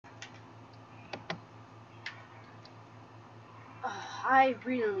I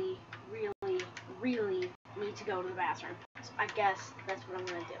really, really, really need to go to the bathroom. So I guess that's what I'm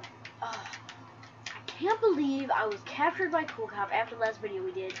gonna do. I can't believe I was captured by CoolCop after the last video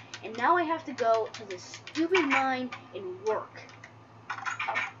we did, and now I have to go to this stupid mine and work.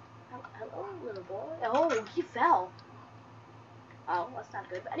 Oh, hello, little boy. Oh, he fell. Oh, that's not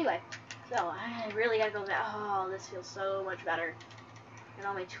good. But anyway, so I really gotta go back. Oh, this feels so much better. Get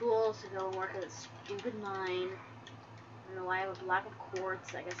all my tools to go and work at this stupid mine. I don't know why I have a block of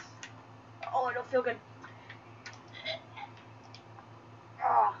quartz, I guess. Oh, I don't feel good.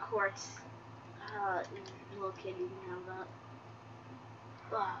 Oh, quartz. Little kid, you can have that.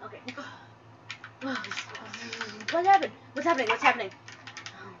 Oh, okay. What happened? What's happening? What's happening?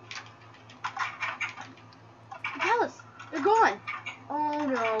 The palace! They're gone! Oh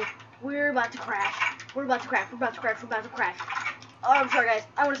no. We're about to crash. We're about to crash. We're about to crash. We're about to crash. Oh, I'm sorry, guys.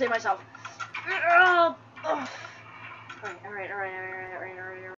 I want to save myself. Oh. Alright.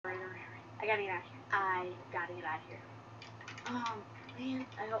 I gotta get out of here. I gotta get out of here. Man.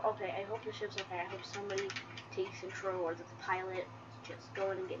 I hope the ship's okay. I hope somebody takes control, or the pilot just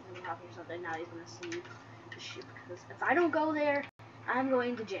going and getting some coffee or something. Now he's gonna see the ship, because if I don't go there, I'm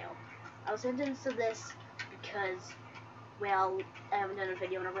going to jail. I was sentenced to this because, well, I haven't done a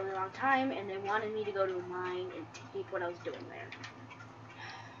video in a really long time, and they wanted me to go to a mine and take what I was doing there.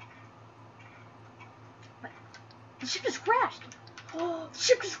 But the ship just crashed. Oh,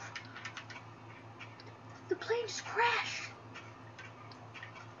 the plane just crashed.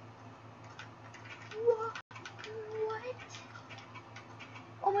 What?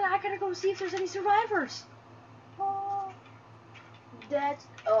 Oh my God, I gotta go see if there's any survivors. Oh,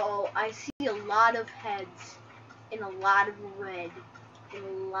 I see a lot of heads and a lot of red and a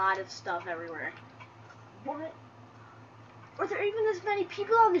lot of stuff everywhere. What? Were there even this many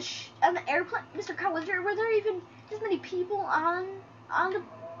people on the airplane, Mr. Cow? Were there even this many people on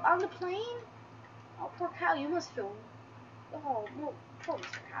the plane? Oh, poor Cow, you must feel. Oh no, poor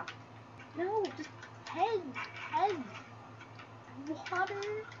Mr. Cow. No, just heads, water.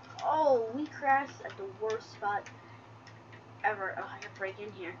 Oh, we crashed at the worst spot ever. Oh, I gotta break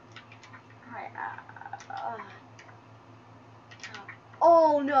in here. Alright.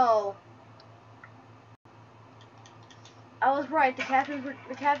 Oh no. I was right. The captain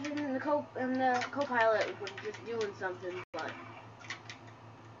and the co-pilot were just doing something, but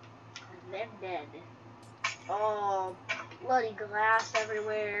they're dead. Oh, bloody glass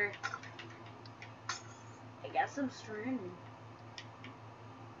everywhere. I guess I'm stranded.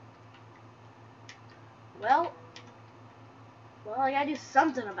 Well, I gotta do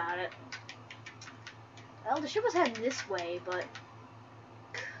something about it. Well, the ship was heading this way, but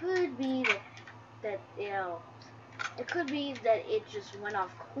could be that you know. It could be that it just went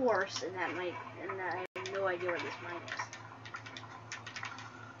off course, and that I have no idea where this mine is.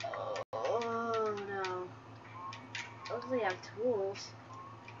 Oh no. Hopefully I have tools.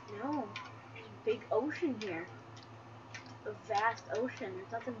 No. There's a big ocean here. A vast ocean.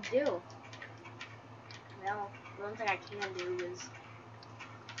 There's nothing to do. Well, the one thing I can do is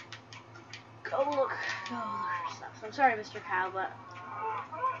go look for stuff. So I'm sorry, Mr. Cow, but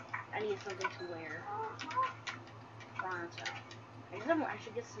I need something to wear. So I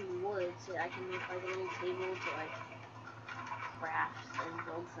should get some wood so that I can make like a little table to like craft and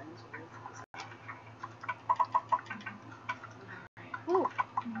build things with. Whew.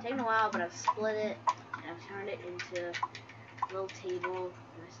 It's taken a while, but I've split it and I've turned it into a little table,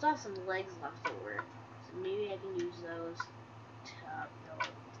 and I still have some legs left over, so maybe I can use those to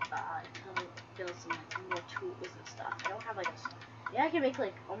build some like more tools and stuff. I don't have like I can make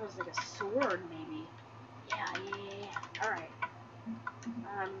like almost like a sword maybe. Yeah. All right.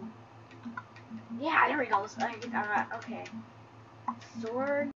 Yeah, there we go. Okay.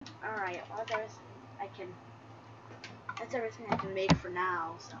 Sword. All right. Well, that's everything I can make for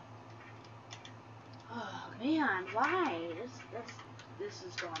now. So. Oh man, why? This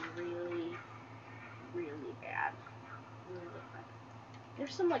is going really, really bad. Really bad.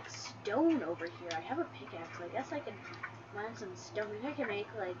 There's some like stone over here. I have a pickaxe. So I guess I can mine some stone. Maybe I can make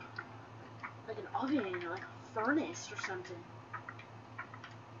like an oven or like a furnace or something.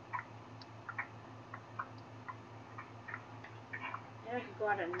 Maybe I could go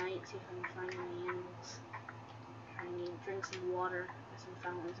out at night, see if I can find any animals. I need to drink some water, get some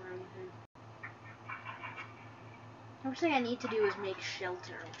fountains or anything. First thing I need to do is make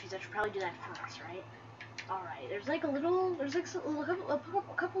shelter, which is I should probably do that first, right? Alright, there's like a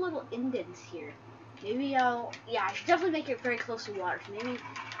couple little indents here. Maybe I should definitely make it very close to water, so maybe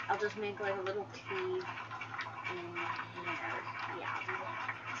I'll just make like a little cave in here. Yeah, I'll do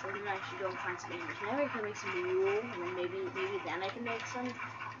that. So then I should go and find some animals. Maybe I can make some wool, and then maybe then I can make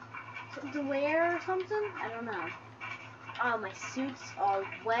something to wear or something. I don't know. Oh, my suit's all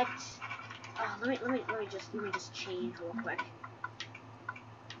wet. Oh, let me just change real quick.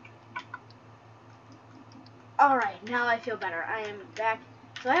 All right, now I feel better. I am back.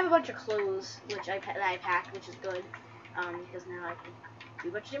 So I have a bunch of clothes that I packed, which is good. Because now I can do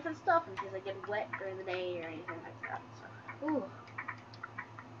a bunch of different stuff in case I get wet during the day or anything like that. So, ooh.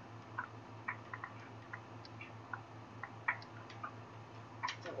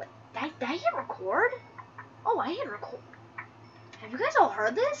 So what? Did I hit record? Oh, I hit record. Have you guys all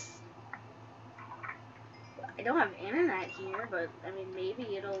heard this? I don't have internet here, but I mean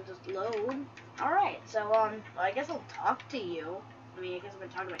maybe it'll just load. All right, so well, I guess I'll talk to you. I mean, I guess I'm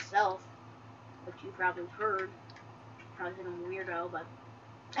gonna talk to myself, which you probably heard. Probably think I'm a weirdo, but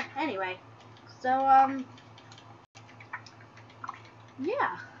anyway. So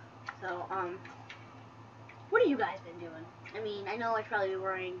yeah. So what have you guys been doing? I mean, I know I'd probably be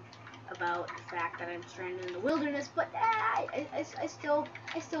worrying about the fact that I'm stranded in the wilderness, but I still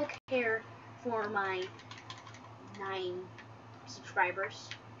care for my 9 subscribers.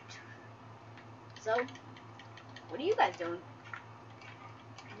 So, what are you guys doing?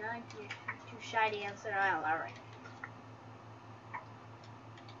 No, you're too shy to answer. Oh, alright.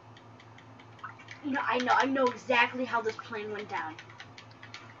 You know, I know exactly how this plan went down.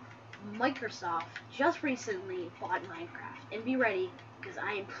 Microsoft just recently bought Minecraft. And be ready, because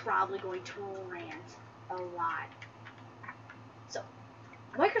I am probably going to rant a lot. So,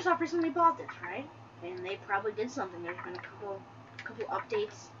 Microsoft recently bought this, right? And they probably did something. There's been a couple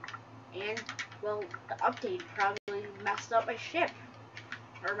updates. And, well, the update probably messed up my ship.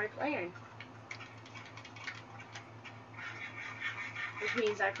 Or my plan. Which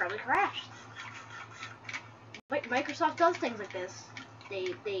means I probably crashed. But Microsoft does things like this.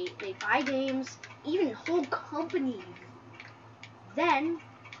 They buy games, even whole companies. Then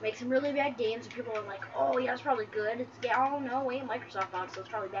make some really bad games and people are like, oh yeah, it's probably good. It's, yeah, oh no, wait, Microsoft bought it, so it's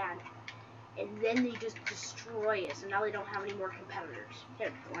probably bad. And then they just destroy it, so now they don't have any more competitors.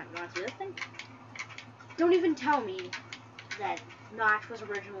 Here, you want to see this thing? Don't even tell me that Notch was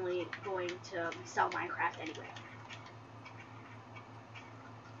originally going to sell Minecraft anyway.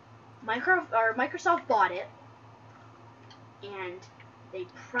 Microsoft bought it, and they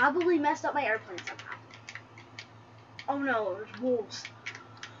probably messed up my airplane somehow. Oh no, there's wolves.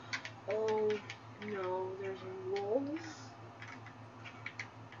 Oh no, there's wolves.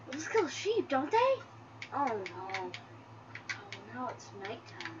 Let's kill sheep, don't they? Oh no. Oh, now it's nighttime.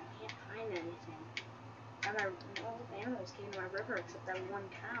 I can't find anything. And all the animals came to my river except that one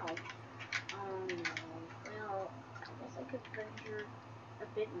cow. Oh no. Well, I guess I could venture a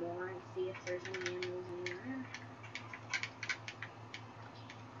bit more and see if there's any animals anywhere.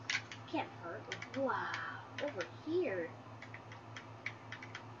 Can't hurt. Wow, over here.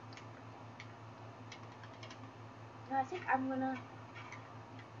 No, I think I'm gonna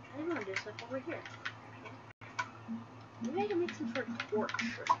do stuff over here. Maybe I can make some sort of torch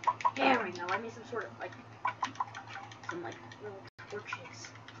or something. There we go. I made some sort of some little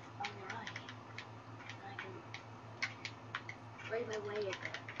torches. Alright. I can play my way a bit.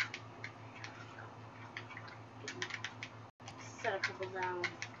 Set a couple down.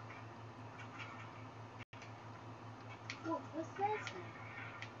 Whoa, what's that thing?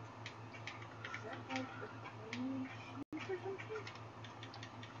 Is that like the queen sheep or something?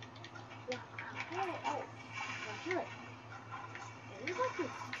 Yeah. Oh, do it. Is this like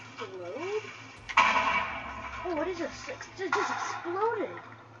explode? Oh, what is this? It just exploded.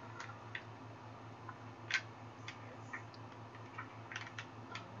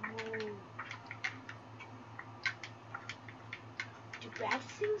 Oh. Do bad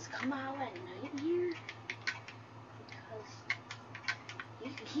things come out at night here?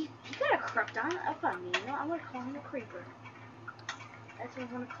 Because he kind of crept up on me. You know, I'm gonna call him a creeper. That's what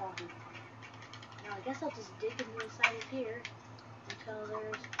I'm gonna call him. Now I guess I'll just dig in the inside of here until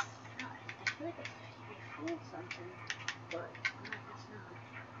there's. Oh, I feel like I feel something, but no, I guess not.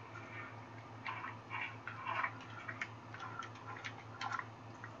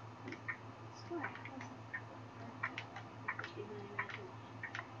 Swear.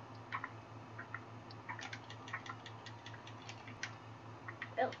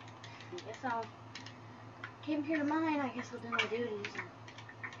 Well, I guess I'll came here to mine. I guess we'll do my duties.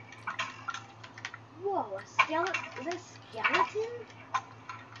 Whoa, a skeleton? Is that a skeleton?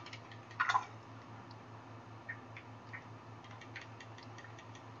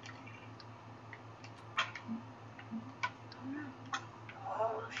 Oh no.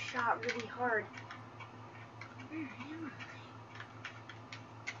 Oh, shot really hard. Where am I?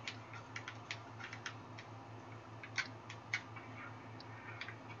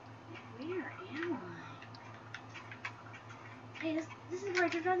 This is where I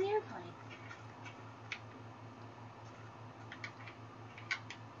turned on the airplane.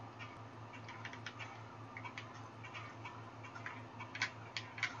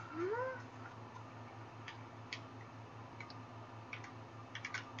 Huh?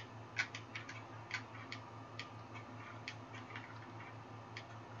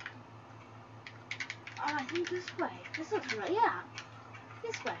 Oh, I think this way. This looks right. Yeah,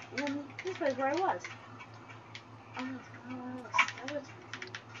 this way. And then this way is where I was. Oh, that was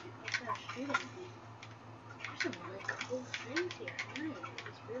shooting me. There's some really cool things here. Nice.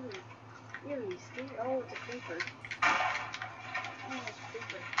 It's really scary. Oh, it's a creeper. Oh, it's a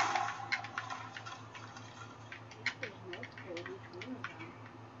creeper. There's multiple of each one of them.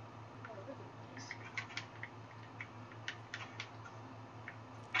 All over the place.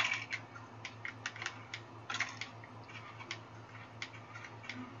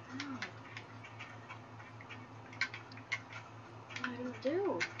 Oh, no. What am I gonna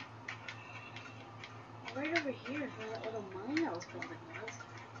do? Right over here is where that little mine I was building was.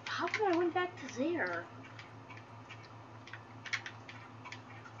 How come I went back to there?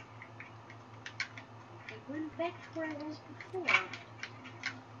 I went back to where I was before.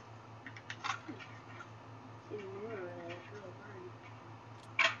 See more of that. It's really boring.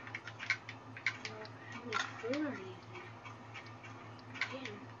 I don't have any food or anything.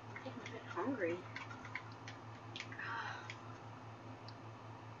 I'm getting a bit hungry.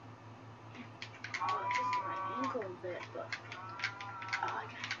 Oh, it just my ankle a bit, but I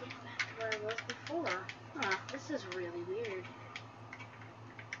gotta get back to where I was before. Huh, this is really weird.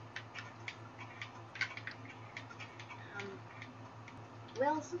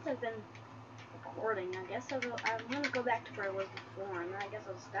 Well, since I've been recording, I guess I'm gonna go back to where I was before, and then I guess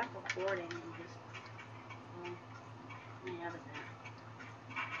I'll stop recording and just, well, yeah, but then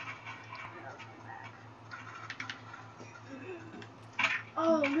I'll come back.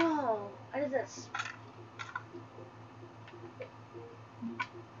 Oh no! I did this.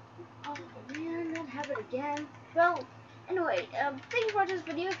 Oh man, that happened again. Well, anyway, thank you for watching this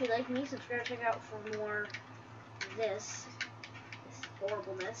video. If you like me, subscribe, check out for more of this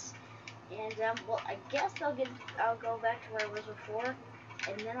horribleness. And well, I guess I'll go back to where I was before,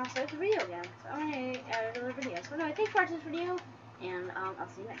 and then I'll start the video again. So I'm gonna add another video. So anyway, thanks for watching this video, and I'll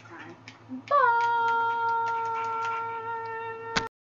see you next time. Bye.